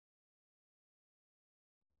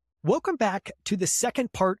Welcome back to the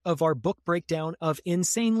second part of our book breakdown of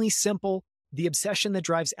Insanely Simple, The Obsession That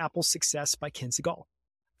Drives Apple's Success by Ken Segall.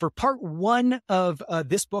 For part one of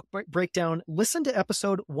this book breakdown, listen to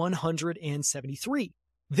episode 173.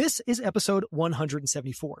 This is episode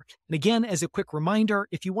 174. And again, as a quick reminder,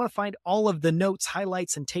 if you want to find all of the notes,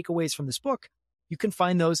 highlights, and takeaways from this book, you can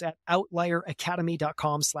find those at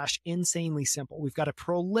outlieracademy.com/insanely simple. We've got a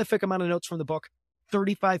prolific amount of notes from the book,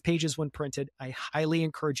 35 pages when printed. I highly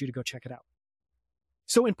encourage you to go check it out.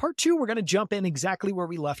 So in part two, we're going to jump in exactly where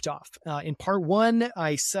we left off. In part one,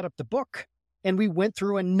 I set up the book and we went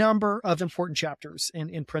through a number of important chapters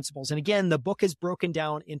and principles. And again, the book is broken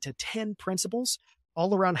down into 10 principles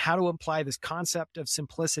all around how to apply this concept of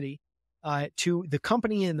simplicity to the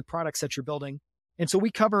company and the products that you're building. And so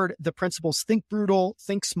we covered the principles: think brutal,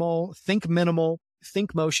 think small, think minimal,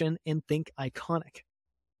 think motion, and think iconic.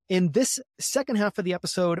 In this second half of the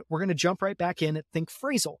episode, we're going to jump right back in at Think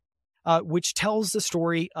Phrasal, which tells the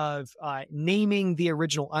story of naming the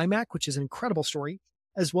original iMac, which is an incredible story,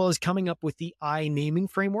 as well as coming up with the I naming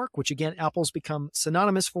framework, which again, Apple's become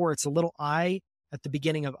synonymous for. It's a little I at the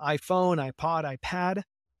beginning of iPhone, iPod, iPad.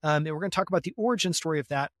 And we're going to talk about the origin story of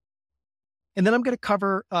that. And then I'm going to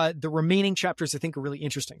cover the remaining chapters I think are really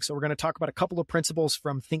interesting. So we're going to talk about a couple of principles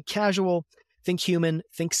from Think Casual, Think Human,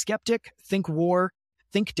 Think Skeptic, Think War,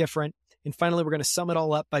 Think Different. And finally, we're going to sum it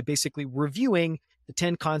all up by basically reviewing the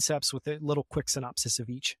 10 concepts with a little quick synopsis of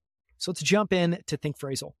each. So let's jump in to Think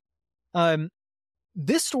Phrasal.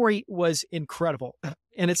 This story was incredible,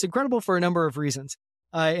 and it's incredible for a number of reasons.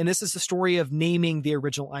 And this is the story of naming the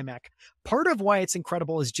original iMac. Part of why it's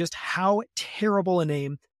incredible is just how terrible a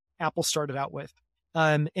name Apple started out with.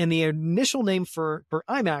 And the initial name for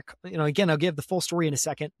iMac, again, I'll give the full story in a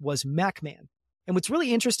second, was MacMan. And what's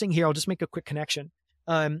really interesting here, I'll just make a quick connection.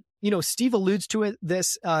 Steve alludes to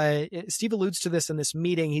this in this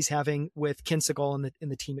meeting he's having with Ken Segall and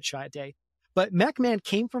the team at Chiat/Day. But MacMan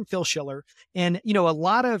came from Phil Schiller. And,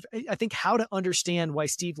 I think how to understand why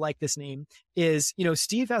Steve liked this name is,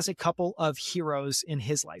 Steve has a couple of heroes in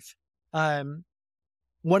his life.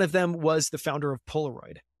 One of them was the founder of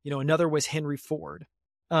Polaroid. Another was Henry Ford.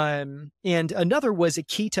 And another was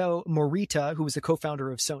Akito Morita, who was the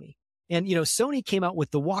co-founder of Sony. And, Sony came out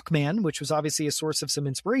with the Walkman, which was obviously a source of some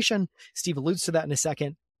inspiration. Steve alludes to that in a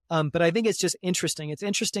second. But I think it's just interesting. It's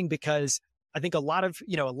interesting because I think a lot of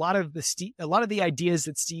the ideas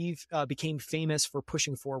that Steve became famous for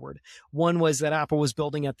pushing forward. One was that Apple was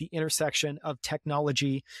building at the intersection of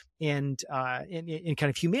technology and kind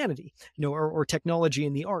of humanity, or technology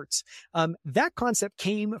and the arts. That concept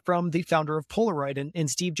came from the founder of Polaroid, and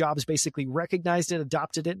Steve Jobs basically recognized it,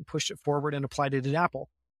 adopted it, and pushed it forward and applied it at Apple.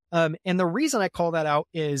 And the reason I call that out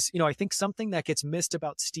is, I think something that gets missed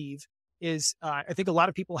about Steve is I think a lot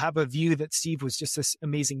of people have a view that Steve was just this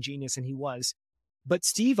amazing genius, and he was. But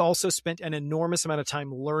Steve also spent an enormous amount of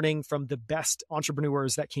time learning from the best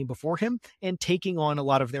entrepreneurs that came before him and taking on a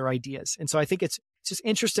lot of their ideas. And so I think it's just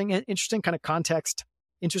interesting kind of context,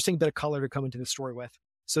 interesting bit of color to come into the story with.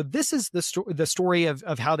 So this is the story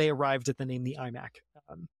of how they arrived at the name the iMac.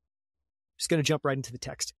 Just going to jump right into the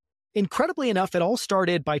text. Incredibly enough, it all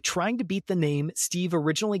started by trying to beat the name Steve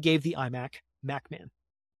originally gave the iMac, MacMan.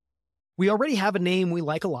 We already have a name we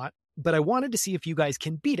like a lot, but I wanted to see if you guys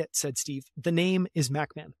can beat it, said Steve. The name is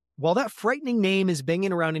MacMan. While that frightening name is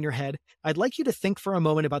banging around in your head, I'd like you to think for a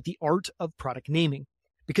moment about the art of product naming.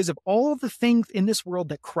 Because of all of the things in this world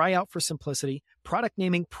that cry out for simplicity, product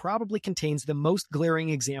naming probably contains the most glaring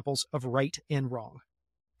examples of right and wrong.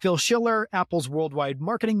 Phil Schiller, Apple's worldwide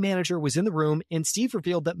marketing manager, was in the room, and Steve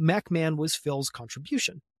revealed that MacMan was Phil's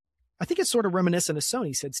contribution. I think it's sort of reminiscent of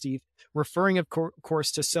Sony, said Steve, referring, of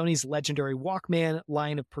course, to Sony's legendary Walkman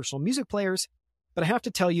line of personal music players. But I have to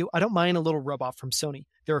tell you, I don't mind a little rub-off from Sony.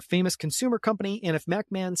 They're a famous consumer company, and if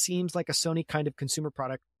MacMan seems like a Sony kind of consumer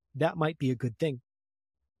product, that might be a good thing.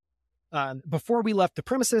 Before we left the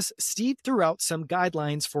premises, Steve threw out some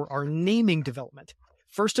guidelines for our naming development.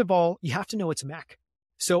 First of all, you have to know it's Mac.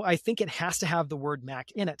 So I think it has to have the word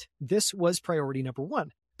Mac in it. This was priority number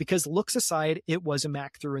one. Because looks aside, it was a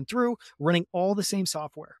Mac through and through, running all the same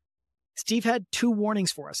software. Steve had 2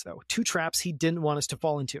 warnings for us, though, 2 traps he didn't want us to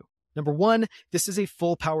fall into. Number one, this is a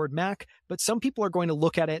full-powered Mac, but some people are going to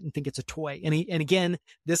look at it and think it's a toy. And again,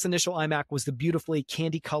 this initial iMac was the beautifully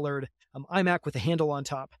candy-colored iMac with a handle on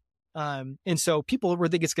top. And so people were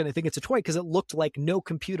going to think it's a toy because it looked like no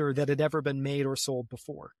computer that had ever been made or sold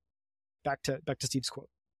before. Back to Steve's quote.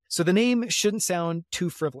 So the name shouldn't sound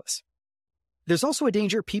too frivolous. There's also a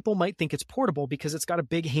danger people might think it's portable because it's got a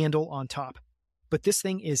big handle on top. But this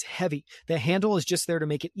thing is heavy. The handle is just there to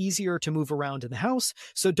make it easier to move around in the house,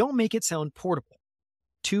 so don't make it sound portable.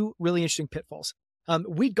 two really interesting pitfalls.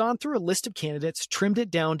 We'd gone through a list of candidates, trimmed it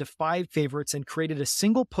down to 5 favorites, and created a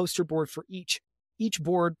single poster board for each. Each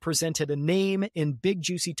board presented a name in big,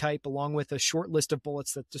 juicy type, along with a short list of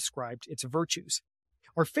bullets that described its virtues.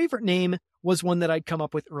 Our favorite name was one that I'd come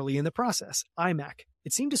up with early in the process, iMac.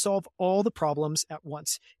 It seemed to solve all the problems at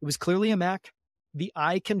once. It was clearly a Mac. The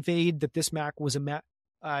I conveyed that this Mac was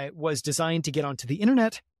was designed to get onto the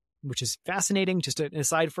internet, which is fascinating. Just an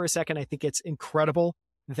aside for a second, I think it's incredible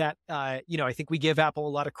that, I think we give Apple a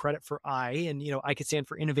lot of credit for I, and, I could stand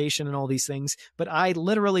for innovation and all these things, but I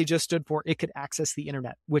literally just stood for it could access the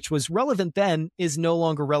internet, which was relevant then, is no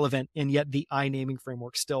longer relevant, and yet the I naming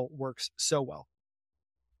framework still works so well.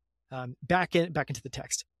 Back into the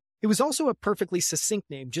text. It was also a perfectly succinct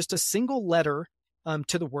name, just a single letter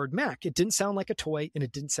to the word Mac. It didn't sound like a toy, and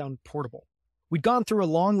it didn't sound portable. We'd gone through a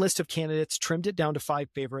long list of candidates, trimmed it down to 5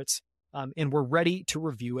 favorites, and we're ready to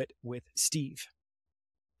review it with Steve.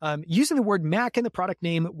 Using the word Mac in the product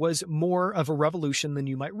name was more of a revolution than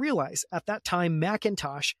you might realize. At that time,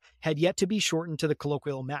 Macintosh had yet to be shortened to the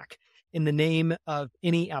colloquial Mac in the name of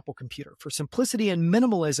any Apple computer. For simplicity and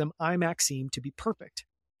minimalism, iMac seemed to be perfect.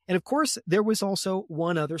 And of course, there was also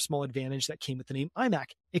one other small advantage that came with the name iMac.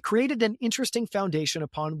 It created an interesting foundation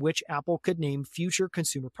upon which Apple could name future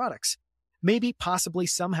consumer products. Maybe, possibly,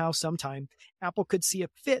 somehow, sometime, Apple could see a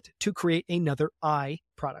fit to create another I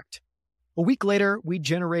product. A week later, we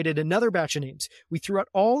generated another batch of names. We threw out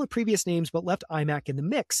all the previous names but left iMac in the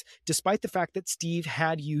mix, despite the fact that Steve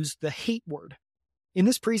had used the hate word. In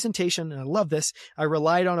this presentation, and I love this, I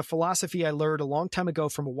relied on a philosophy I learned a long time ago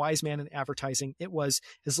from a wise man in advertising. It was,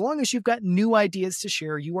 as long as you've got new ideas to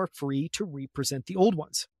share, you are free to represent the old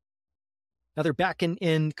ones. Now they're back in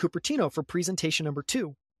Cupertino for presentation number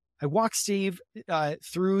 2. I walked Steve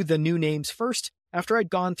through the new names first. After I'd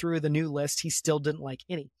gone through the new list, he still didn't like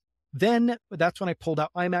any. Then that's when I pulled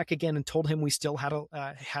out iMac again and told him we still had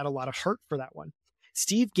a lot of heart for that one.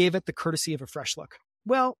 Steve gave it the courtesy of a fresh look.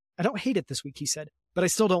 Well, I don't hate it this week, he said, but I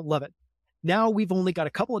still don't love it. Now we've only got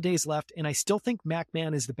a couple of days left, and I still think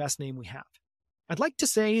MacMan is the best name we have. I'd like to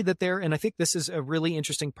say that and I think this is a really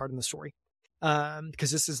interesting part in the story,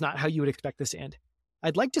 because this is not how you would expect this to end.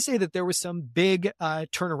 I'd like to say that there was some big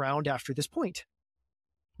turnaround after this point.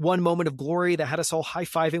 One moment of glory that had us all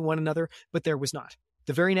high-fiving one another, but there was not.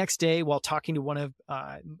 The very next day, while talking to one of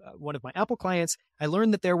my Apple clients, I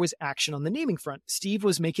learned that there was action on the naming front. Steve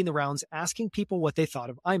was making the rounds, asking people what they thought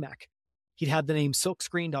of iMac. He'd had the name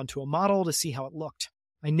silk-screened onto a model to see how it looked.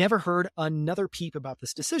 I never heard another peep about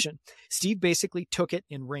this decision. Steve basically took it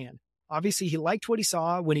and ran. Obviously, he liked what he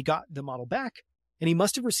saw when he got the model back, and he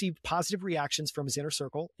must have received positive reactions from his inner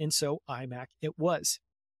circle, and so iMac it was.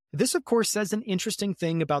 This, of course, says an interesting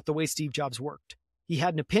thing about the way Steve Jobs worked. He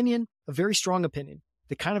had an opinion, a very strong opinion,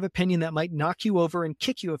 the kind of opinion that might knock you over and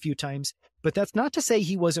kick you a few times, but that's not to say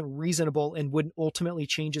he wasn't reasonable and wouldn't ultimately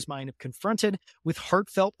change his mind if confronted with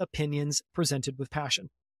heartfelt opinions presented with passion.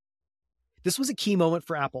 This was a key moment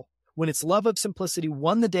for Apple, when its love of simplicity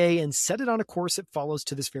won the day and set it on a course it follows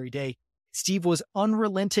to this very day. Steve was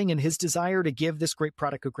unrelenting in his desire to give this great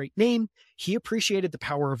product a great name. He appreciated the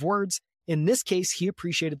power of words. In this case, he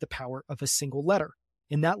appreciated the power of a single letter.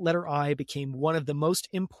 And that letter I became one of the most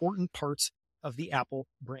important parts of the Apple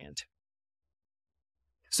brand.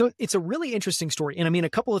 So it's a really interesting story. And I mean, a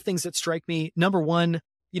couple of things that strike me. Number one,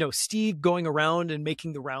 Steve going around and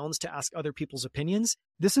making the rounds to ask other people's opinions.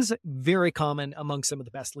 This is very common among some of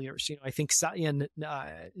the best leaders. I think Satya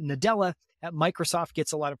Nadella at Microsoft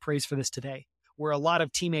gets a lot of praise for this today, where a lot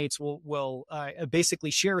of teammates will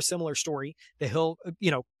basically share a similar story that he'll,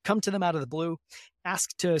 come to them out of the blue,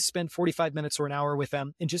 ask to spend 45 minutes or an hour with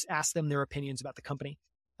them and just ask them their opinions about the company.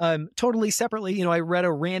 Totally separately, I read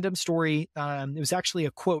a random story. It was actually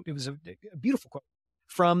a quote. It was a beautiful quote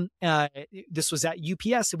from, this was at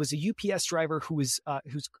UPS. It was a UPS driver whose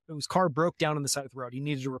car broke down on the side of the road. He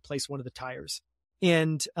needed to replace one of the tires.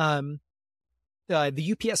 And the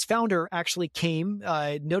UPS founder actually came,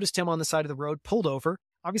 noticed him on the side of the road, pulled over.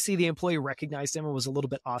 Obviously, the employee recognized him and was a little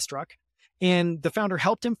bit awestruck. And the founder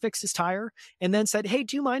helped him fix his tire and then said, "Hey,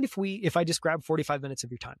 do you mind if I just grab 45 minutes of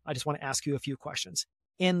your time? I just want to ask you a few questions."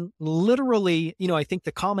 And literally, I think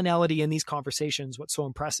the commonality in these conversations, what's so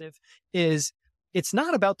impressive is it's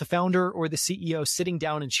not about the founder or the CEO sitting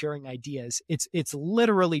down and sharing ideas. It's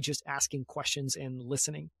literally just asking questions and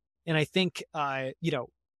listening. And I think,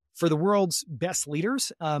 for the world's best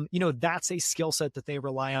leaders, that's a skill set that they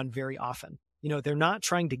rely on very often. They're not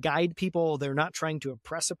trying to guide people. They're not trying to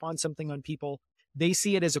impress upon something on people. They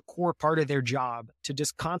see it as a core part of their job to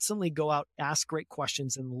just constantly go out, ask great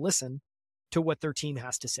questions, and listen to what their team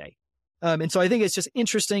has to say. And so I think it's just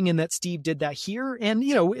interesting in that Steve did that here. And,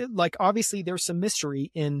 like obviously there's some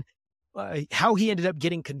mystery in how he ended up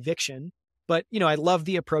getting conviction. But, I love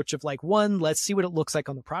the approach of like, one, let's see what it looks like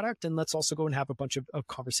on the product. And let's also go and have a bunch of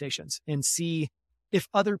conversations and see if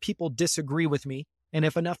other people disagree with me. And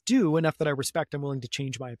if enough that I respect, I'm willing to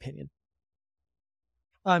change my opinion.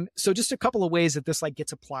 So just a couple of ways that this like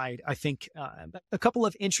gets applied. I think a couple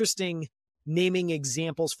of interesting naming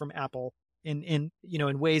examples from Apple in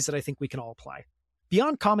ways that I think we can all apply.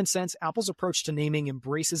 Beyond common sense, Apple's approach to naming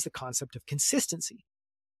embraces the concept of consistency.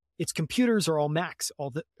 Its computers are all Macs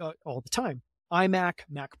all the time. iMac,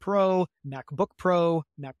 Mac Pro, MacBook Pro,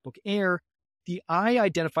 MacBook Air. The I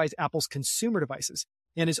identifies Apple's consumer devices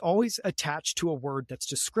and is always attached to a word that's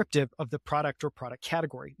descriptive of the product or product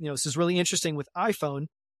category. This is really interesting with iPhone,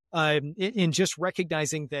 in just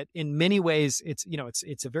recognizing that in many ways it's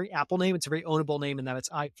a very Apple name, it's a very ownable name, in that it's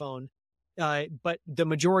iPhone. But the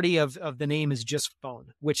majority of the name is just phone,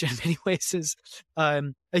 which in many ways is a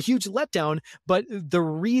huge letdown. But the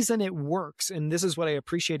reason it works, and this is what I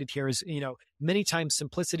appreciated here, is, many times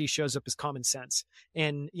simplicity shows up as common sense.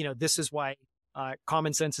 And, this is why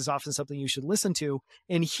common sense is often something you should listen to.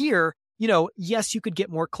 And here, yes, you could get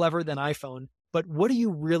more clever than iPhone, but what are you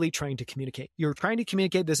really trying to communicate? You're trying to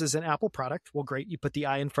communicate this is an Apple product. Well, great. You put the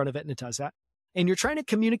I in front of it and it does that. And you're trying to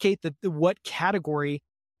communicate what category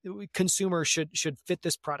consumers should fit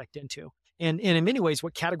this product into. And in many ways,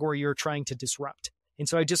 what category you're trying to disrupt. And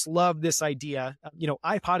so I just love this idea.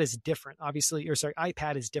 iPod is different, obviously,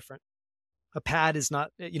 iPad is different. A pad is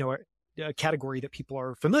not, a category that people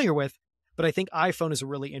are familiar with, but I think iPhone is a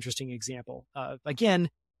really interesting example. Again,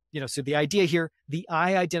 so the idea here, the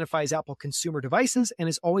I identifies Apple consumer devices and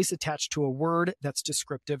is always attached to a word that's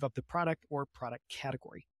descriptive of the product or product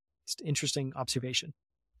category. It's an interesting observation.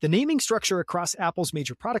 The naming structure across Apple's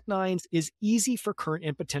major product lines is easy for current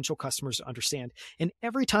and potential customers to understand. And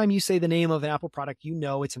every time you say the name of an Apple product,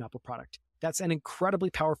 it's an Apple product. That's an incredibly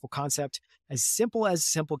powerful concept, as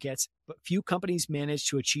simple gets, but few companies manage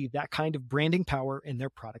to achieve that kind of branding power in their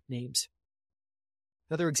product names.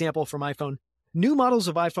 Another example from iPhone. New models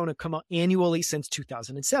of iPhone have come out annually since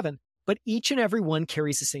 2007, but each and every one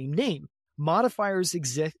carries the same name. Modifiers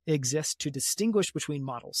exist to distinguish between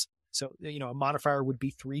models. So, a modifier would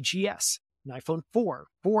be 3GS, an iPhone 4,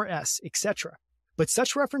 4S, etc. But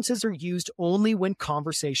such references are used only when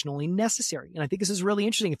conversationally necessary. And I think this is really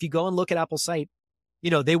interesting. If you go and look at Apple's site,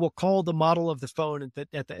 they will call the model of the phone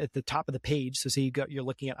at the top of the page. So say you're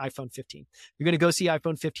looking at iPhone 15. You're going to go see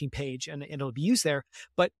iPhone 15 page and it'll be used there.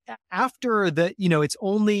 But after it's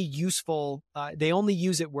only useful. They only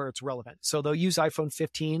use it where it's relevant. So they'll use iPhone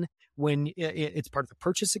 15 when it's part of the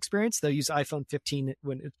purchase experience. They'll use iPhone 15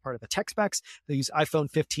 when it's part of the tech specs. They'll use iPhone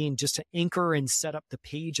 15 just to anchor and set up the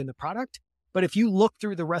page and the product. But if you look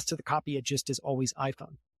through the rest of the copy, it just is always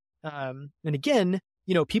iPhone. And again,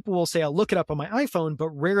 people will say, I'll look it up on my iPhone, but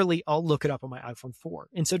rarely I'll look it up on my iPhone 4.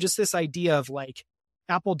 And so just this idea of like,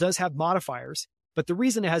 Apple does have modifiers, but the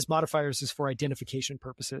reason it has modifiers is for identification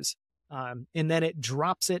purposes. And then it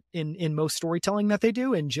drops it in most storytelling that they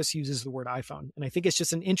do and just uses the word iPhone. And I think it's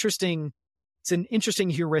just an interesting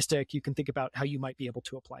heuristic. You can think about how you might be able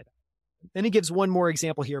to apply that. Then he gives one more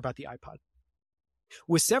example here about the iPod.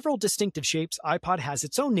 With several distinctive shapes, iPod has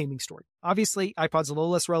its own naming story. Obviously, iPod's a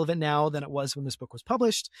little less relevant now than it was when this book was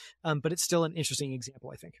published, but it's still an interesting example,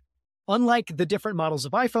 I think. Unlike the different models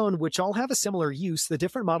of iPhone, which all have a similar use, the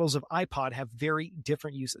different models of iPod have very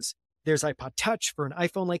different uses. There's iPod Touch for an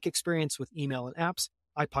iPhone-like experience with email and apps,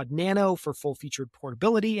 iPod Nano for full-featured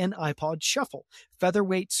portability, and iPod Shuffle,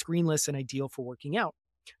 featherweight, screenless, and ideal for working out.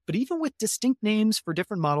 But even with distinct names for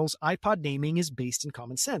different models, iPod naming is based in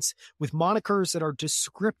common sense, with monikers that are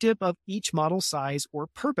descriptive of each model size or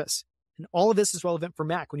purpose. And all of this is relevant for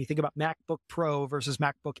Mac. When you think about MacBook Pro versus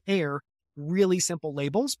MacBook Air, really simple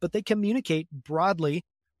labels, but they communicate broadly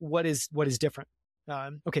what is different.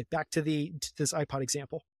 Okay, back to this iPod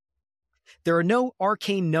example. There are no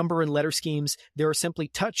arcane number and letter schemes. There are simply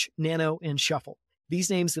Touch, Nano, and Shuffle. These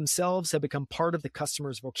names themselves have become part of the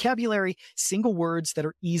customer's vocabulary, single words that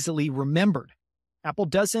are easily remembered. Apple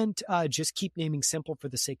doesn't just keep naming simple for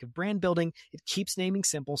the sake of brand building. It keeps naming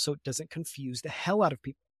simple so it doesn't confuse the hell out of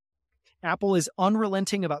people. Apple is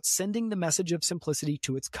unrelenting about sending the message of simplicity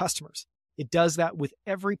to its customers. It does that with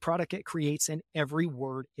every product it creates and every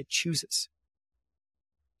word it chooses.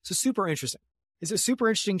 So super interesting. It's a super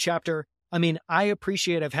interesting chapter. I mean, I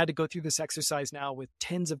appreciate I've had to go through this exercise now with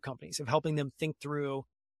tens of companies of helping them think through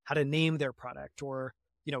how to name their product. Or,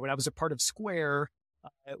 when I was a part of Square,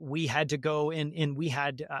 we had to go and we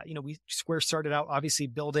had, Square started out obviously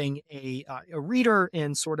building a reader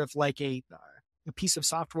and sort of like a a piece of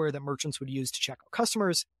software that merchants would use to check out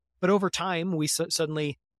customers. But over time, we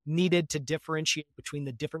suddenly needed to differentiate between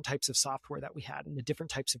the different types of software that we had and the different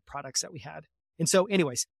types of products that we had. And so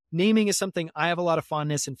anyways, naming is something I have a lot of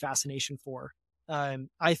fondness and fascination for.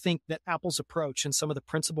 I think that Apple's approach and some of the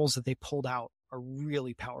principles that they pulled out are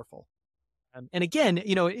really powerful. And again,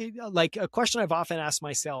 like a question I've often asked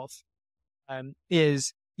myself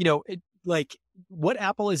is, like what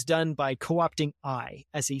Apple has done by co-opting I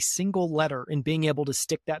as a single letter and being able to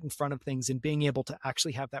stick that in front of things and being able to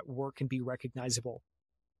actually have that work and be recognizable.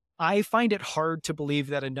 I find it hard to believe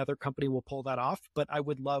that another company will pull that off, but I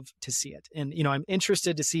would love to see it. And, I'm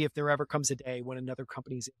interested to see if there ever comes a day when another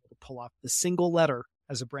company is able to pull off the single letter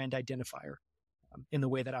as a brand identifier in the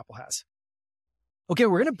way that Apple has. Okay,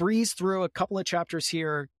 we're going to breeze through a couple of chapters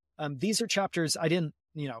here. These are chapters I didn't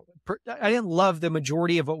love the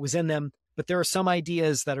majority of what was in them, but there are some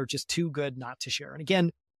ideas that are just too good not to share. And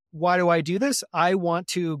again, why do I do this? I want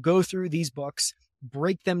to go through these books,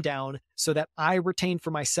 break them down so that I retain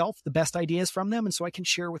for myself the best ideas from them. And so I can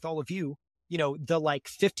share with all of you, the like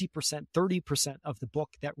 50%, 30% of the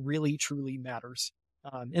book that really, truly matters.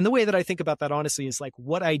 And the way that I think about that, honestly, is like,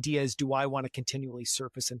 what ideas do I want to continually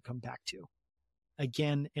surface and come back to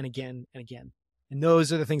again and again and again? And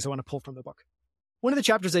those are the things I want to pull from the book. One of the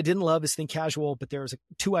chapters I didn't love is Think Casual, but there's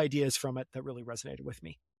two ideas from it that really resonated with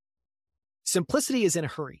me. Simplicity is in a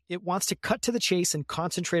hurry. It wants to cut to the chase and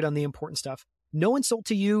concentrate on the important stuff. No insult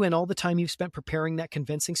to you and all the time you've spent preparing that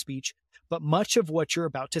convincing speech, but much of what you're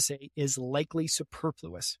about to say is likely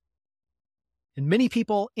superfluous. And many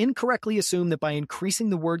people incorrectly assume that by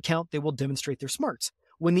increasing the word count, they will demonstrate their smarts,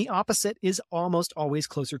 when the opposite is almost always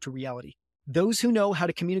closer to reality. Those who know how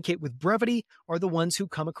to communicate with brevity are the ones who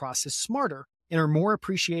come across as smarter and are more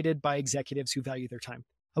appreciated by executives who value their time.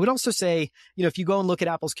 I would also say, if you go and look at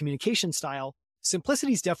Apple's communication style,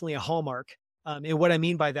 simplicity is definitely a hallmark. And what I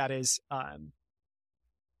mean by that is,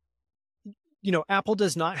 Apple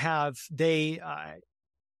does not have, there's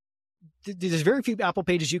very few Apple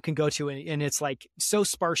pages you can go to and it's like so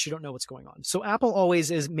sparse, you don't know what's going on. So Apple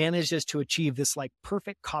always manages to achieve this like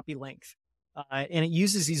perfect copy length. And it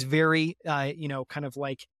uses these very, kind of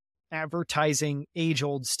like advertising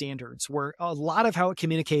age-old standards where a lot of how it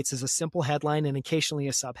communicates is a simple headline and occasionally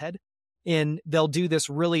a subhead. And they'll do this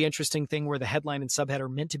really interesting thing where the headline and subhead are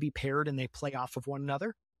meant to be paired and they play off of one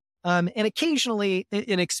another. And occasionally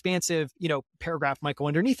an expansive, paragraph might go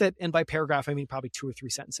underneath it. And by paragraph, I mean probably 2 or 3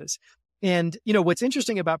 sentences. And, what's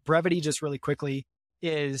interesting about brevity, just really quickly,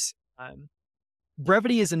 is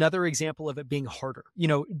brevity is another example of it being harder.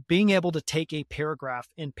 Being able to take a paragraph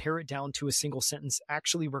and pare it down to a single sentence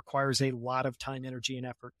actually requires a lot of time, energy, and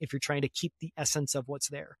effort if you're trying to keep the essence of what's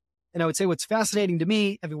there. And I would say what's fascinating to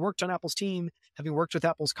me, having worked on Apple's team, having worked with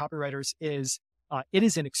Apple's copywriters, is it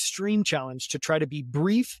is an extreme challenge to try to be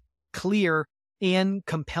brief, clear, and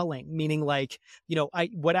compelling, meaning like,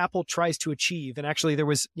 what Apple tries to achieve. And actually there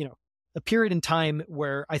was, a period in time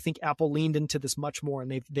where I think Apple leaned into this much more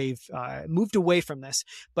and they've moved away from this.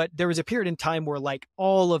 But there was a period in time where like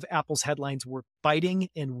all of Apple's headlines were biting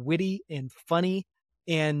and witty and funny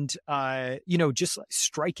and, just like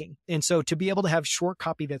striking. And so to be able to have short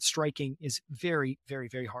copy that's striking is very, very,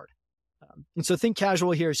 very hard. And so Think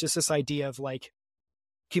Casual here is just this idea of like,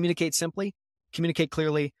 communicate simply, communicate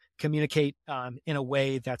clearly, communicate in a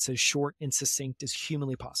way that's as short and succinct as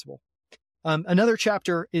humanly possible. Another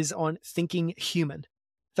chapter is on thinking human.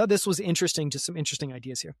 Thought this was interesting, just some interesting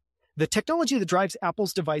ideas here. The technology that drives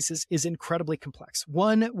Apple's devices is incredibly complex.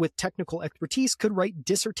 One with technical expertise could write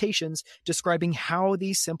dissertations describing how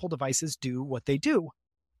these simple devices do what they do.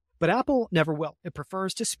 But Apple never will. It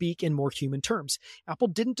prefers to speak in more human terms. Apple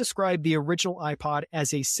didn't describe the original iPod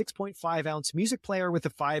as a 6.5-ounce music player with a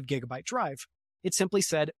 5-gigabyte drive. It simply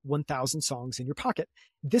said 1,000 songs in your pocket.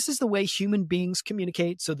 This is the way human beings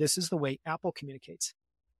communicate, so this is the way Apple communicates.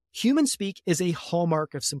 Human speak is a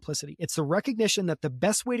hallmark of simplicity. It's the recognition that the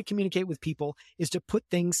best way to communicate with people is to put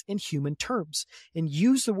things in human terms and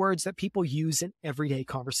use the words that people use in everyday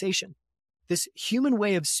conversation. This human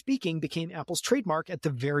way of speaking became Apple's trademark at the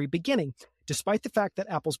very beginning, despite the fact that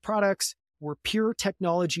Apple's products were pure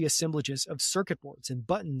technology assemblages of circuit boards and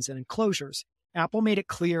buttons and enclosures. Apple made it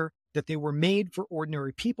clear that they were made for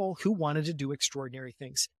ordinary people who wanted to do extraordinary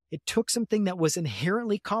things. It took something that was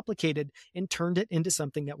inherently complicated and turned it into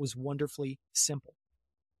something that was wonderfully simple.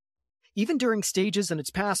 Even during stages in its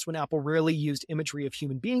past when Apple rarely used imagery of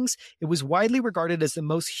human beings, it was widely regarded as the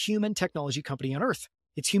most human technology company on Earth.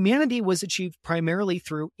 Its humanity was achieved primarily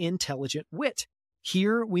through intelligent wit.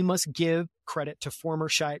 Here, we must give credit to former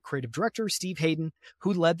Chiat creative director Steve Hayden,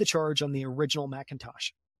 who led the charge on the original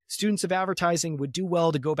Macintosh. Students of advertising would do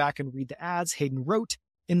well to go back and read the ads Hayden wrote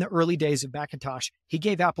in the early days of Macintosh. He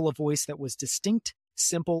gave Apple a voice that was distinct,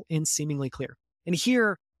 simple, and seemingly clear. And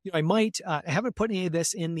here, I haven't put any of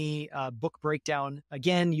this in the book breakdown.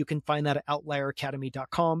 Again, you can find that at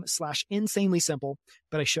outlieracademy.com/insanely simple,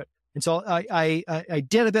 but I should. And so I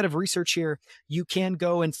did a bit of research here. You can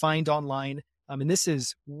go and find online. And this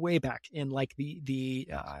is way back in like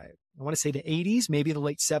I want to say the 80s, maybe the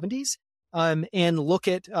late 70s. And look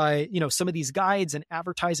at, some of these guides, and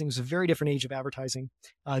advertising was a very different age of advertising,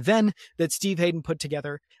 then that Steve Hayden put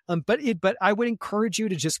together. But I would encourage you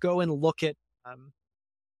to just go and look at,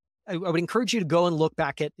 I would encourage you to go and look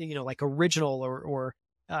back at, like original or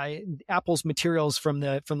Apple's materials from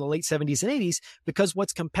the late 70s and 80s, because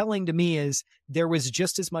what's compelling to me is there was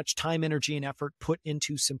just as much time, energy, and effort put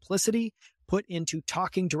into simplicity, put into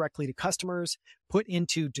talking directly to customers, put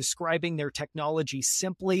into describing their technology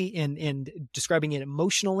simply and describing it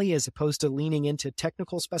emotionally as opposed to leaning into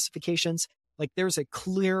technical specifications. Like there's a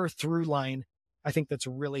clear through line, I think, that's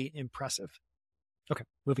really impressive. Okay,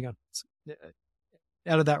 moving on.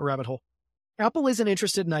 Out of that rabbit hole. Apple isn't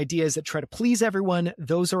interested in ideas that try to please everyone.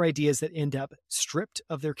 Those are ideas that end up stripped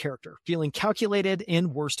of their character, feeling calculated,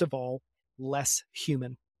 and worst of all, less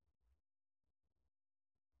human.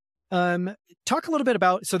 Talk a little bit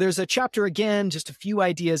about, so there's a chapter, again, just a few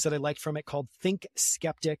ideas that I liked from it called Think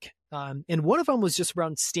Skeptic. And one of them was just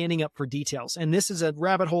around standing up for details. And this is a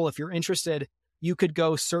rabbit hole. If you're interested, you could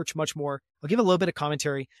go search much more. I'll give a little bit of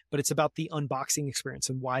commentary, but it's about the unboxing experience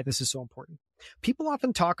and why this is so important. People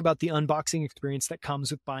often talk about the unboxing experience that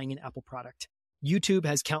comes with buying an Apple product. YouTube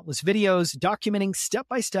has countless videos documenting step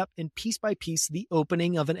by step and piece by piece the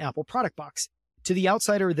opening of an Apple product box. To the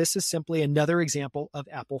outsider, this is simply another example of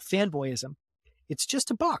Apple fanboyism. It's just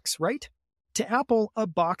a box, right? To Apple, a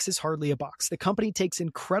box is hardly a box. The company takes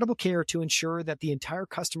incredible care to ensure that the entire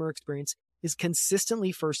customer experience is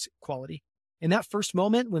consistently first quality. And that first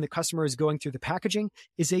moment when the customer is going through the packaging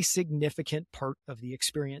is a significant part of the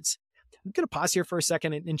experience. I'm going to pause here for a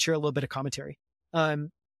second and share a little bit of commentary.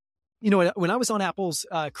 When I was on Apple's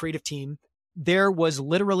creative team, there was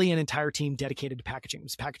literally an entire team dedicated to packaging. It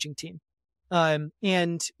was a packaging team. There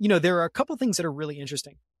are a couple things that are really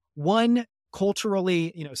interesting. One,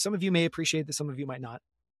 culturally, some of you may appreciate this, some of you might not.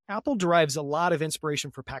 Apple derives a lot of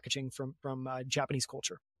inspiration for packaging from Japanese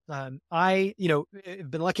culture. I've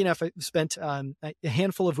been lucky enough. I spent a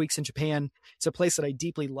handful of weeks in Japan. It's a place that I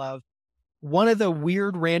deeply love. One of the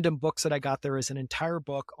weird random books that I got there is an entire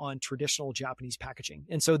book on traditional Japanese packaging.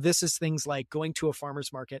 And so this is things like going to a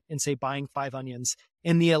farmer's market and say buying 5 onions,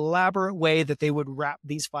 and the elaborate way that they would wrap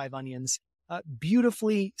these 5 onions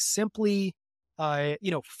beautifully, simply,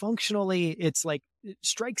 functionally. It's like, it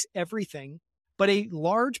strikes everything. But a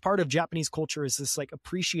large part of Japanese culture is this like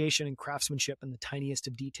appreciation and craftsmanship in the tiniest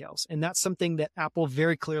of details. And that's something that Apple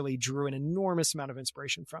very clearly drew an enormous amount of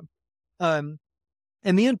inspiration from.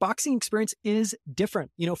 And the unboxing experience is different.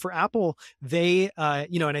 For Apple, they,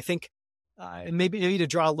 and I think maybe to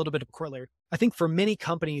draw a little bit of a corollary, I think for many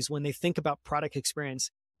companies, when they think about product experience,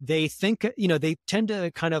 they think, they tend to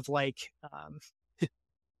kind of like, they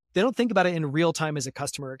don't think about it in real time as a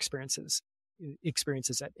customer experiences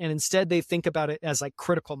it. And instead they think about it as like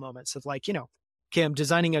critical moments of like, okay, I'm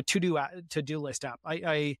designing a to-do list app.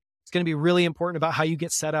 It's going to be really important about how you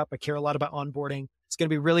get set up. I care a lot about onboarding. It's going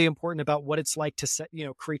to be really important about what it's like to set,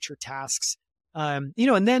 create your tasks. And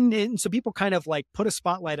so people kind of like put a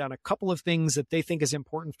spotlight on a couple of things that they think is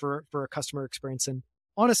important for a customer experience, and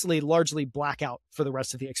honestly, largely black out for the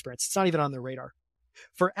rest of the experience. It's not even on their radar.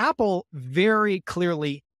 For Apple, very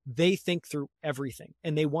clearly, they think through everything,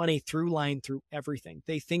 and they want a through line through everything.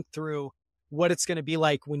 They think through what it's going to be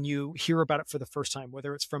like when you hear about it for the first time,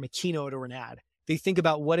 whether it's from a keynote or an ad. They think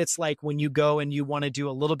about what it's like when you go and you want to do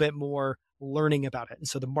a little bit more learning about it. And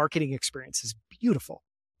so the marketing experience is beautiful.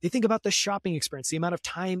 They think about the shopping experience. The amount of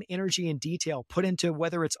time, energy, and detail put into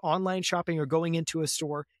whether it's online shopping or going into a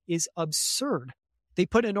store is absurd. They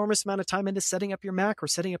put an enormous amount of time into setting up your Mac or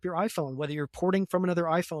setting up your iPhone, whether you're porting from another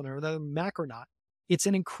iPhone or another Mac or not. It's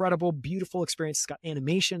an incredible, beautiful experience. It's got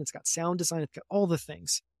animation, it's got sound design, it's got all the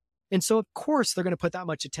things. And so, of course, they're going to put that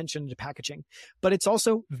much attention into packaging, but it's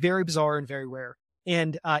also very bizarre and very rare.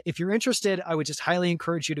 And if you're interested, I would just highly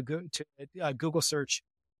encourage you to go to Google search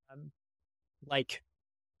like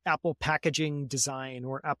Apple packaging design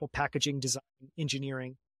or Apple packaging design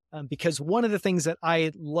engineering. Because one of the things that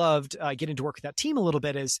I loved getting to work with that team a little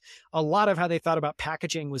bit is a lot of how they thought about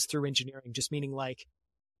packaging was through engineering, just meaning like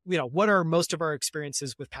what are most of our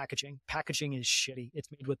experiences with packaging? Packaging is shitty. It's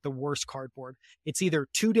made with the worst cardboard. It's either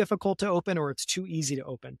too difficult to open or it's too easy to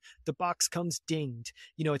open. The box comes dinged.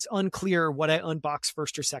 It's unclear what I unbox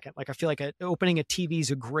first or second. Like I feel like opening a TV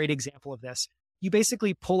is a great example of this. You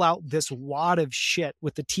basically pull out this wad of shit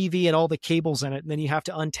with the TV and all the cables in it, and then you have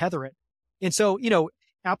to untether it. And so,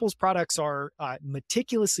 Apple's products are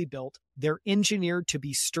meticulously built. They're engineered to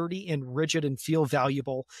be sturdy and rigid and feel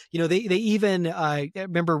valuable. They even, I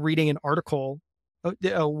remember reading an article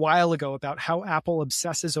a while ago about how Apple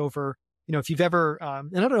obsesses over, if you've ever,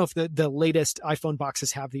 and I don't know if the latest iPhone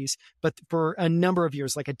boxes have these, but for a number of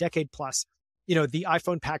years, like a decade plus, the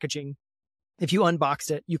iPhone packaging, if you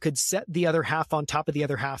unboxed it, you could set the other half on top of the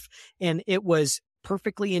other half, and it was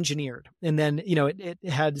perfectly engineered. And then, it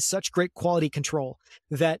had such great quality control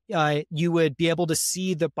that you would be able to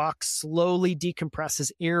see the box slowly decompress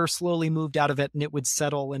as air slowly moved out of it, and it would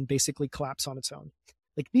settle and basically collapse on its own.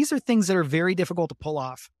 Like, these are things that are very difficult to pull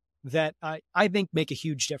off that I think make a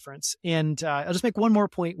huge difference. And I'll just make one more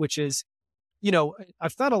point, which is,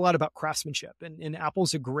 I've thought a lot about craftsmanship, and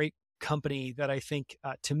Apple's a great company that I think,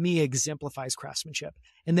 to me, exemplifies craftsmanship.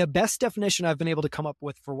 And the best definition I've been able to come up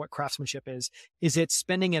with for what craftsmanship is it's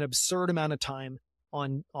spending an absurd amount of time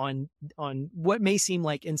on what may seem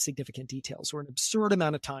like insignificant details, or an absurd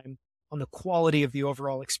amount of time on the quality of the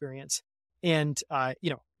overall experience. And,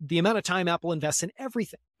 the amount of time Apple invests in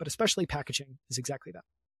everything, but especially packaging, is exactly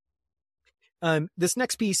that. This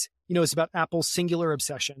next piece, is about Apple's singular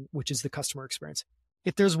obsession, which is the customer experience.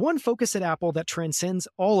 If there's one focus at Apple that transcends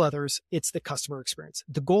all others, it's the customer experience.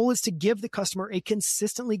 The goal is to give the customer a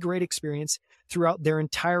consistently great experience throughout their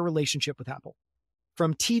entire relationship with Apple.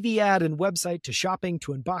 From TV ad and website to shopping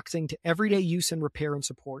to unboxing to everyday use and repair and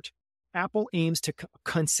support, Apple aims to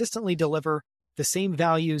consistently deliver the same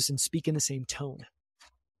values and speak in the same tone.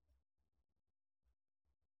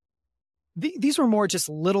 These were more just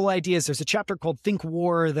little ideas. There's a chapter called Think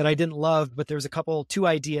War that I didn't love, but there's two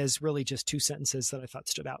ideas, really just two sentences that I thought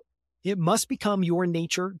stood out. It must become your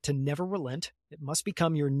nature to never relent. It must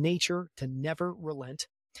become your nature to never relent.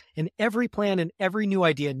 And every plan and every new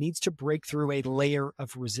idea needs to break through a layer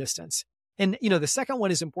of resistance. And, the second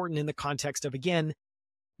one is important in the context of, again,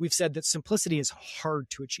 we've said that simplicity is hard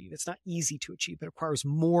to achieve. It's not easy to achieve. It requires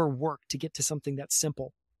more work to get to something that's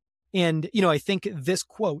simple. And, I think this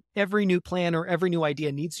quote, every new plan or every new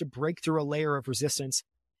idea needs to break through a layer of resistance.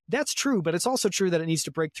 That's true, but it's also true that it needs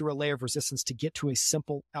to break through a layer of resistance to get to a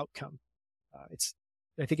simple outcome.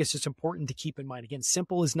 I think it's just important to keep in mind. Again,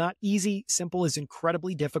 simple is not easy. Simple is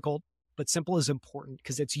incredibly difficult, but simple is important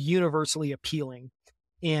because it's universally appealing.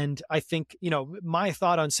 And I think, my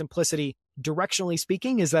thought on simplicity, directionally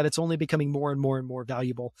speaking, is that it's only becoming more and more and more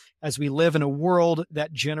valuable as we live in a world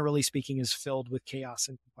that, generally speaking, is filled with chaos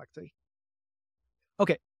and complexity.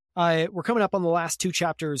 Okay, we're coming up on the last two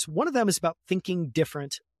chapters. One of them is about thinking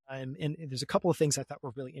different. And there's a couple of things I thought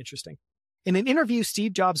were really interesting. In an interview,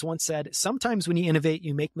 Steve Jobs once said, "Sometimes when you innovate,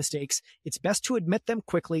 you make mistakes. It's best to admit them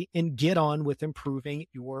quickly and get on with improving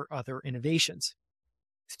your other innovations."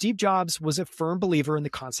 Steve Jobs was a firm believer in the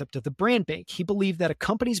concept of the brand bank. He believed that a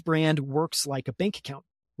company's brand works like a bank account.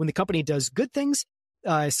 When the company does good things,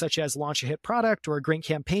 such as launch a hit product or a great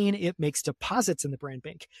campaign, it makes deposits in the brand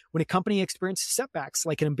bank. When a company experiences setbacks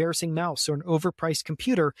like an embarrassing mouse or an overpriced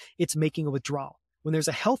computer, it's making a withdrawal. When there's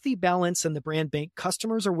a healthy balance in the brand bank,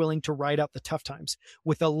 customers are willing to ride out the tough times.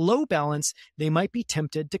 With a low balance, they might be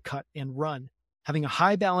tempted to cut and run. Having a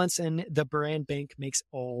high balance in the brand bank makes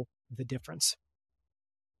all the difference.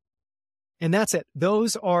 And that's it.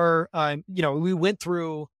 Those are, we went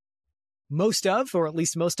through most of, or at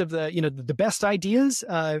least most of the best ideas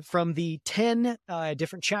from the 10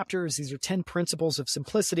 different chapters. These are 10 principles of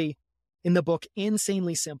simplicity in the book,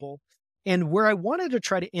 Insanely Simple. And where I wanted to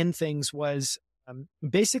try to end things was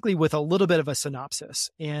basically with a little bit of a synopsis.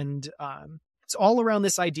 And it's all around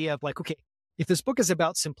this idea of like, okay, if this book is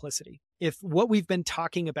about simplicity, if what we've been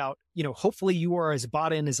talking about, hopefully you are as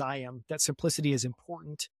bought in as I am, that simplicity is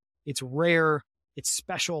important. It's rare, it's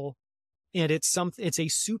special, and it's a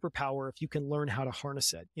superpower if you can learn how to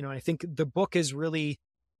harness it. I think the book is really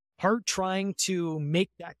part trying to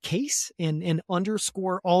make that case and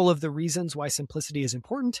underscore all of the reasons why simplicity is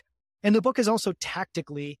important. And the book is also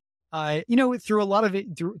tactically, through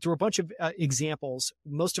a bunch of examples,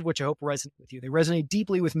 most of which I hope resonate with you. They resonate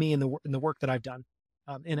deeply with me in the work that I've done.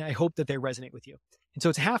 And I hope that they resonate with you. And so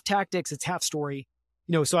it's half tactics, it's half story.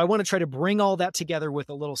 So I want to try to bring all that together with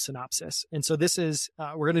a little synopsis. And so this is,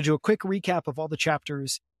 we're going to do a quick recap of all the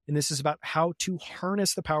chapters. And this is about how to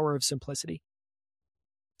harness the power of simplicity.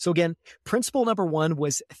 So again, principle number 1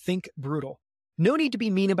 was think brutal. No need to be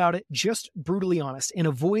mean about it, just brutally honest, and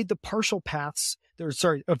avoid the partial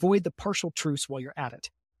truths while you're at it.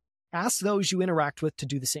 Ask those you interact with to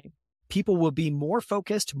do the same. People will be more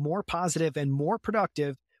focused, more positive, and more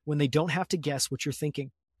productive when they don't have to guess what you're thinking.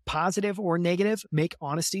 Positive or negative, make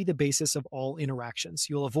honesty the basis of all interactions.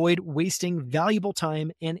 You'll avoid wasting valuable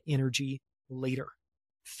time and energy later.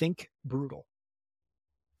 Think brutal.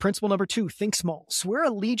 Principle number 2, think small. Swear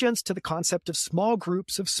allegiance to the concept of small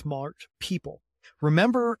groups of smart people.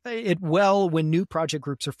 Remember it well when new project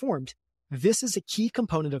groups are formed. This is a key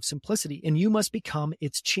component of simplicity, and you must become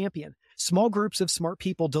its champion. Small groups of smart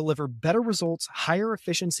people deliver better results, higher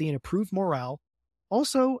efficiency, and improved morale.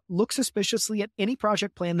 Also, look suspiciously at any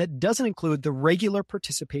project plan that doesn't include the regular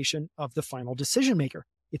participation of the final decision maker.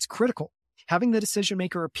 It's critical. Having the decision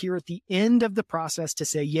maker appear at the end of the process to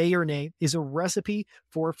say yay or nay is a recipe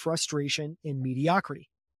for frustration and mediocrity.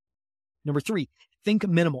 Number 3, think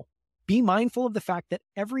minimal. Be mindful of the fact that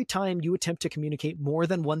every time you attempt to communicate more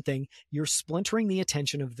than one thing, you're splintering the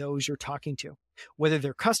attention of those you're talking to. Whether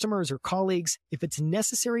they're customers or colleagues, if it's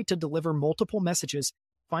necessary to deliver multiple messages,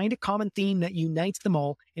 find a common theme that unites them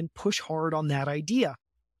all and push hard on that idea.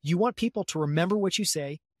 You want people to remember what you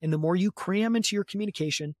say, and the more you cram into your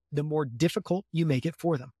communication, the more difficult you make it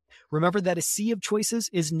for them. Remember that a sea of choices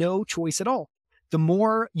is no choice at all. The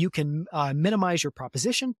more you can minimize your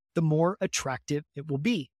proposition, the more attractive it will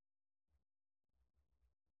be.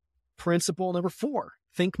 Principle number 4,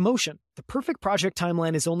 think motion. The perfect project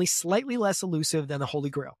timeline is only slightly less elusive than the Holy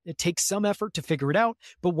Grail. It takes some effort to figure it out,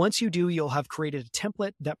 but once you do, you'll have created a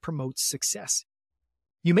template that promotes success.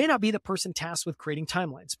 You may not be the person tasked with creating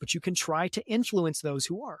timelines, but you can try to influence those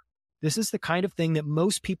who are. This is the kind of thing that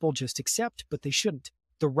most people just accept, but they shouldn't.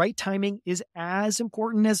 The right timing is as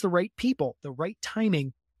important as the right people. The right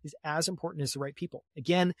timing is as important as the right people.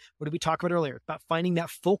 Again, what did we talk about earlier? About finding that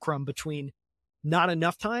fulcrum between not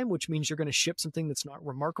enough time, which means you're going to ship something that's not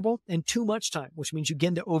remarkable, and too much time, which means you get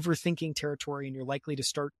into overthinking territory and you're likely to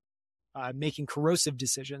start making corrosive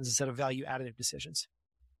decisions instead of value additive decisions.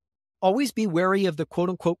 Always be wary of the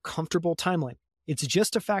quote-unquote comfortable timeline. It's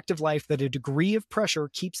just a fact of life that a degree of pressure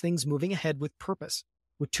keeps things moving ahead with purpose.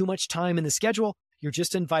 With too much time in the schedule, you're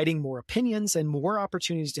just inviting more opinions and more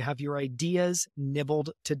opportunities to have your ideas nibbled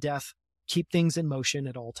to death. Keep things in motion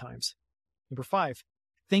at all times. Number 5,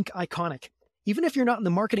 think iconic. Even if you're not in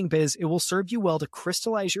the marketing biz, it will serve you well to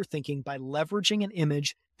crystallize your thinking by leveraging an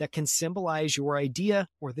image that can symbolize your idea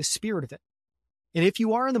or the spirit of it. And if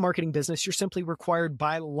you are in the marketing business, you're simply required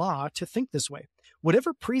by law to think this way.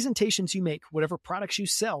 Whatever presentations you make, whatever products you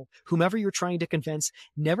sell, whomever you're trying to convince,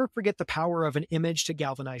 never forget the power of an image to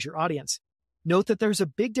galvanize your audience. Note that there's a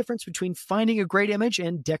big difference between finding a great image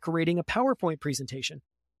and decorating a PowerPoint presentation.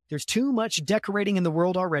 There's too much decorating in the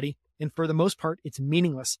world already, and for the most part, it's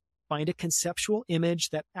meaningless. Find a conceptual image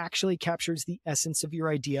that actually captures the essence of your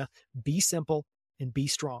idea. Be simple and be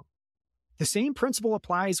strong. The same principle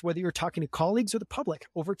applies whether you're talking to colleagues or the public.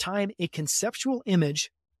 Over time, a conceptual image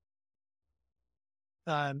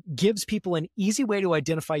gives people an easy way to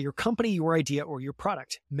identify your company, your idea, or your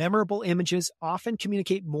product. Memorable images often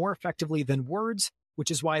communicate more effectively than words, which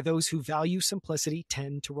is why those who value simplicity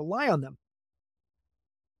tend to rely on them.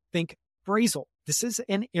 Think phrasal. This is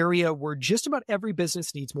an area where just about every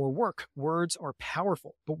business needs more work. Words are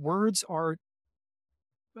powerful, but words are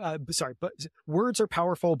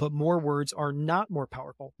powerful, but more words are not more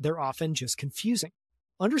powerful. They're often just confusing.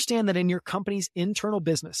 Understand that in your company's internal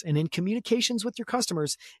business and in communications with your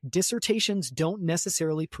customers, dissertations don't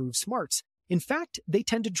necessarily prove smarts. In fact, they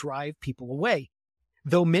tend to drive people away.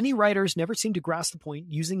 Though many writers never seem to grasp the point,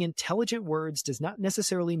 using intelligent words does not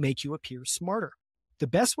necessarily make you appear smarter. The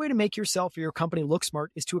best way to make yourself or your company look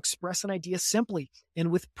smart is to express an idea simply and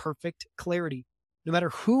with perfect clarity. No matter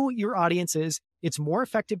who your audience is, it's more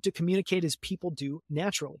effective to communicate as people do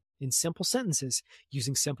naturally, in simple sentences,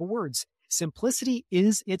 using simple words. Simplicity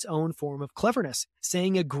is its own form of cleverness,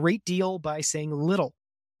 saying a great deal by saying little.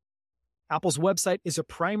 Apple's website is a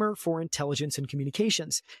primer for intelligence and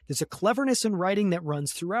communications. There's a cleverness in writing that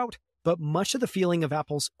runs throughout, but much of the feeling of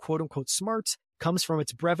Apple's quote-unquote smarts comes from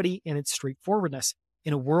its brevity and its straightforwardness.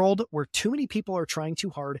 In a world where too many people are trying too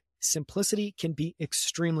hard, simplicity can be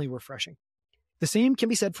extremely refreshing. The same can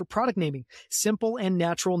be said for product naming. Simple and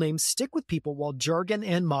natural names stick with people while jargon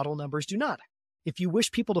and model numbers do not. If you wish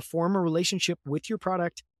people to form a relationship with your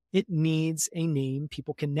product, it needs a name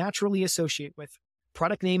people can naturally associate with.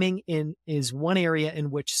 Product naming is one area in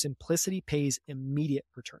which simplicity pays immediate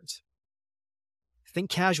returns. Think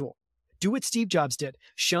casual. Do what Steve Jobs did.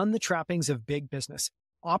 Shun the trappings of big business.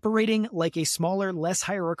 Operating like a smaller, less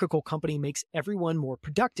hierarchical company makes everyone more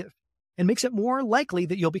productive. and makes it more likely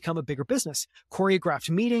that you'll become a bigger business. Choreographed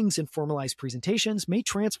meetings and formalized presentations may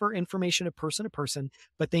transfer information to person,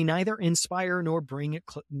 but they neither inspire nor bring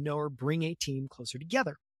a team closer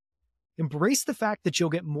together. Embrace the fact that you'll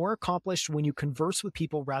get more accomplished when you converse with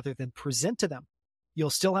people rather than present to them. You'll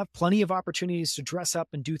still have plenty of opportunities to dress up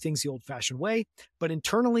and do things the old-fashioned way, but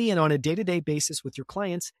internally and on a day-to-day basis with your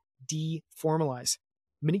clients, deformalize.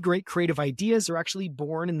 Many great creative ideas are actually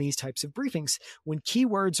born in these types of briefings, when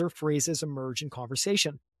keywords or phrases emerge in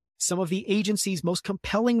conversation. Some of the agency's most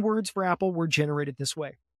compelling words for Apple were generated this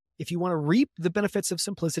way. If you want to reap the benefits of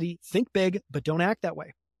simplicity, think big, but don't act that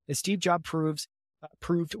way. As Steve Jobs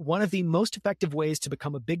proved, one of the most effective ways to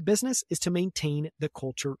become a big business is to maintain the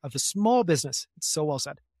culture of a small business. It's so well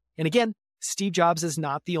said. And again, Steve Jobs is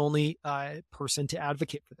not the only person to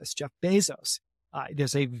advocate for this. Jeff Bezos.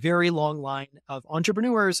 There's a very long line of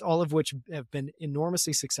entrepreneurs, all of which have been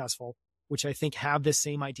enormously successful, which I think have this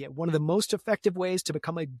same idea. One of the most effective ways to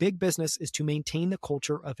become a big business is to maintain the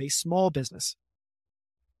culture of a small business.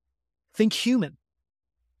 Think human.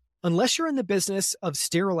 Unless you're in the business of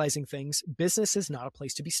sterilizing things, business is not a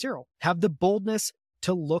place to be sterile. Have the boldness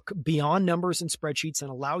to look beyond numbers and spreadsheets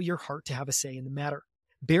and allow your heart to have a say in the matter.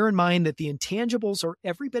 Bear in mind that the intangibles are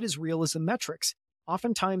every bit as real as the metrics,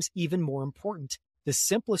 oftentimes even more important. The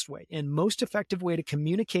simplest way and most effective way to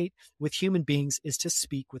communicate with human beings is to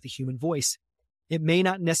speak with a human voice. It may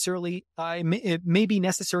be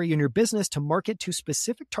necessary in your business to market to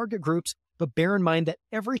specific target groups, but bear in mind that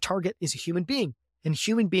every target is a human being, and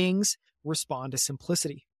human beings respond to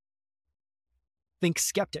simplicity. Think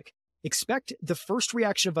skeptic. Expect the first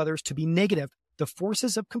reaction of others to be negative. The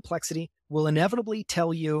forces of complexity will inevitably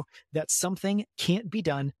tell you that something can't be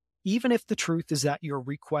done, even if the truth is that your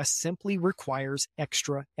request simply requires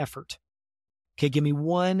extra effort. Okay, give me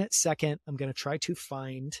 1 second. I'm going to try to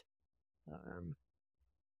find,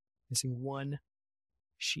 missing one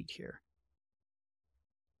sheet here.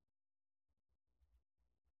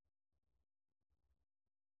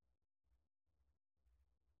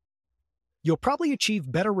 You'll probably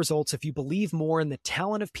achieve better results if you believe more in the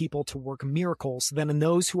talent of people to work miracles than in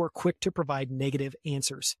those who are quick to provide negative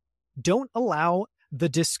answers. Don't allow the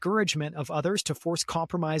discouragement of others to force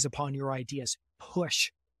compromise upon your ideas.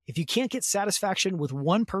 Push. If you can't get satisfaction with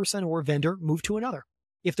one person or vendor, move to another.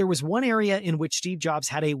 If there was one area in which Steve Jobs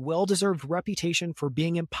had a well-deserved reputation for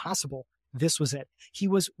being impossible, this was it. He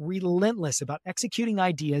was relentless about executing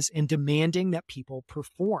ideas and demanding that people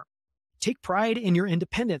perform. Take pride in your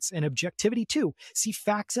independence and objectivity too. See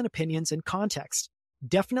facts and opinions in context.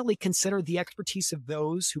 Definitely consider the expertise of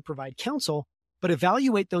those who provide counsel, but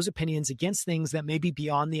evaluate those opinions against things that may be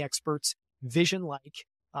beyond the expert's vision, like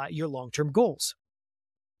your long-term goals.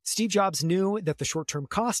 Steve Jobs knew that the short-term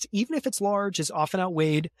cost, even if it's large, is often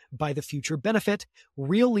outweighed by the future benefit.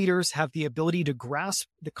 Real leaders have the ability to grasp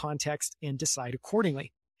the context and decide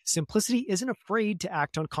accordingly. Simplicity isn't afraid to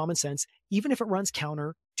act on common sense, even if it runs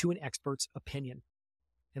counter to an expert's opinion.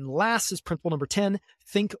 And last is principle number 10,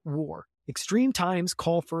 think war. Extreme times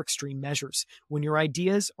call for extreme measures. When your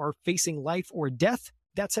ideas are facing life or death,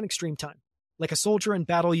 that's an extreme time. Like a soldier in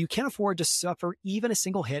battle, you can't afford to suffer even a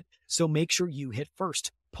single hit, so make sure you hit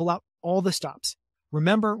first. Pull out all the stops.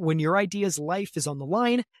 Remember, when your idea's life is on the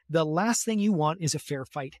line, the last thing you want is a fair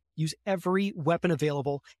fight. Use every weapon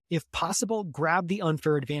available. If possible, grab the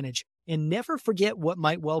unfair advantage. And never forget what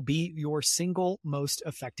might well be your single most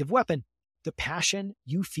effective weapon, the passion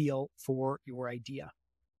you feel for your idea.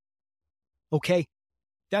 Okay,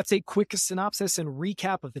 that's a quick synopsis and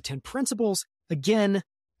recap of the 10 principles. Again,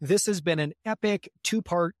 this has been an epic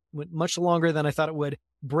 2-part, went much longer than I thought it would,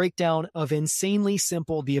 breakdown of Insanely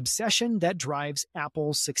Simple, The Obsession That Drives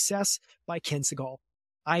Apple's Success by Ken Segall.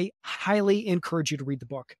 I highly encourage you to read the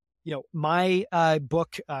book. You know, my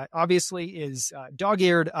book obviously is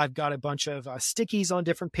dog-eared. I've got a bunch of stickies on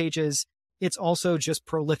different pages. It's also just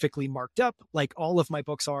prolifically marked up like all of my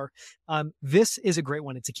books are. This is a great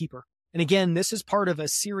one. It's a keeper. And again, this is part of a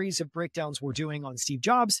series of breakdowns we're doing on Steve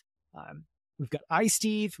Jobs. We've got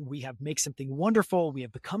iSteve, we have Make Something Wonderful, we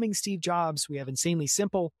have Becoming Steve Jobs, we have Insanely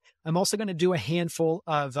Simple. I'm also going to do a handful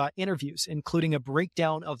of interviews, including a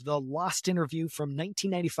breakdown of the lost interview from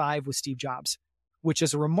 1995 with Steve Jobs, which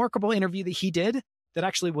is a remarkable interview that he did that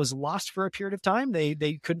actually was lost for a period of time.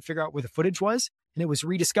 They couldn't figure out where the footage was, and it was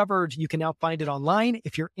rediscovered. You can now find it online.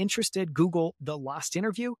 If you're interested, Google the lost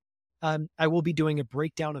interview. I will be doing a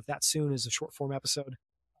breakdown of that soon as a short form episode.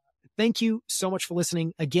 Thank you so much for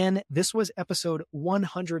listening. Again, this was episode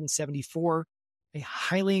 174. I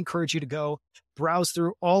highly encourage you to go browse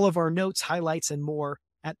through all of our notes, highlights, and more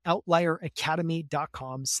at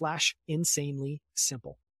outlieracademy.com/insanely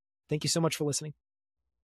simple. Thank you so much for listening.